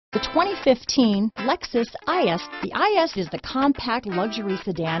The 2015 Lexus IS. The IS is the compact luxury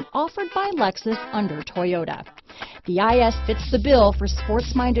sedan offered by Lexus under Toyota. The IS fits the bill for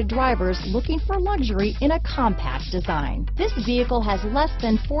sports-minded drivers looking for luxury in a compact design. This vehicle has less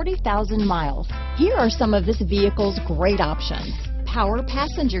than 40,000 miles. Here are some of this vehicle's great options: power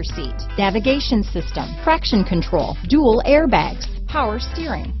passenger seat, navigation system, traction control, dual airbags, power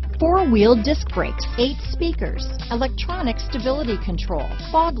steering, four-wheel disc brakes, 8 speakers, electronic stability control,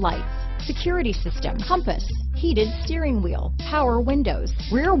 fog lights, security system, compass, heated steering wheel, power windows,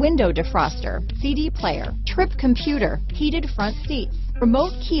 rear window defroster, CD player, trip computer, heated front seats,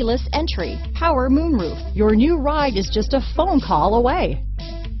 remote keyless entry, power moonroof. Your new ride is just a phone call away.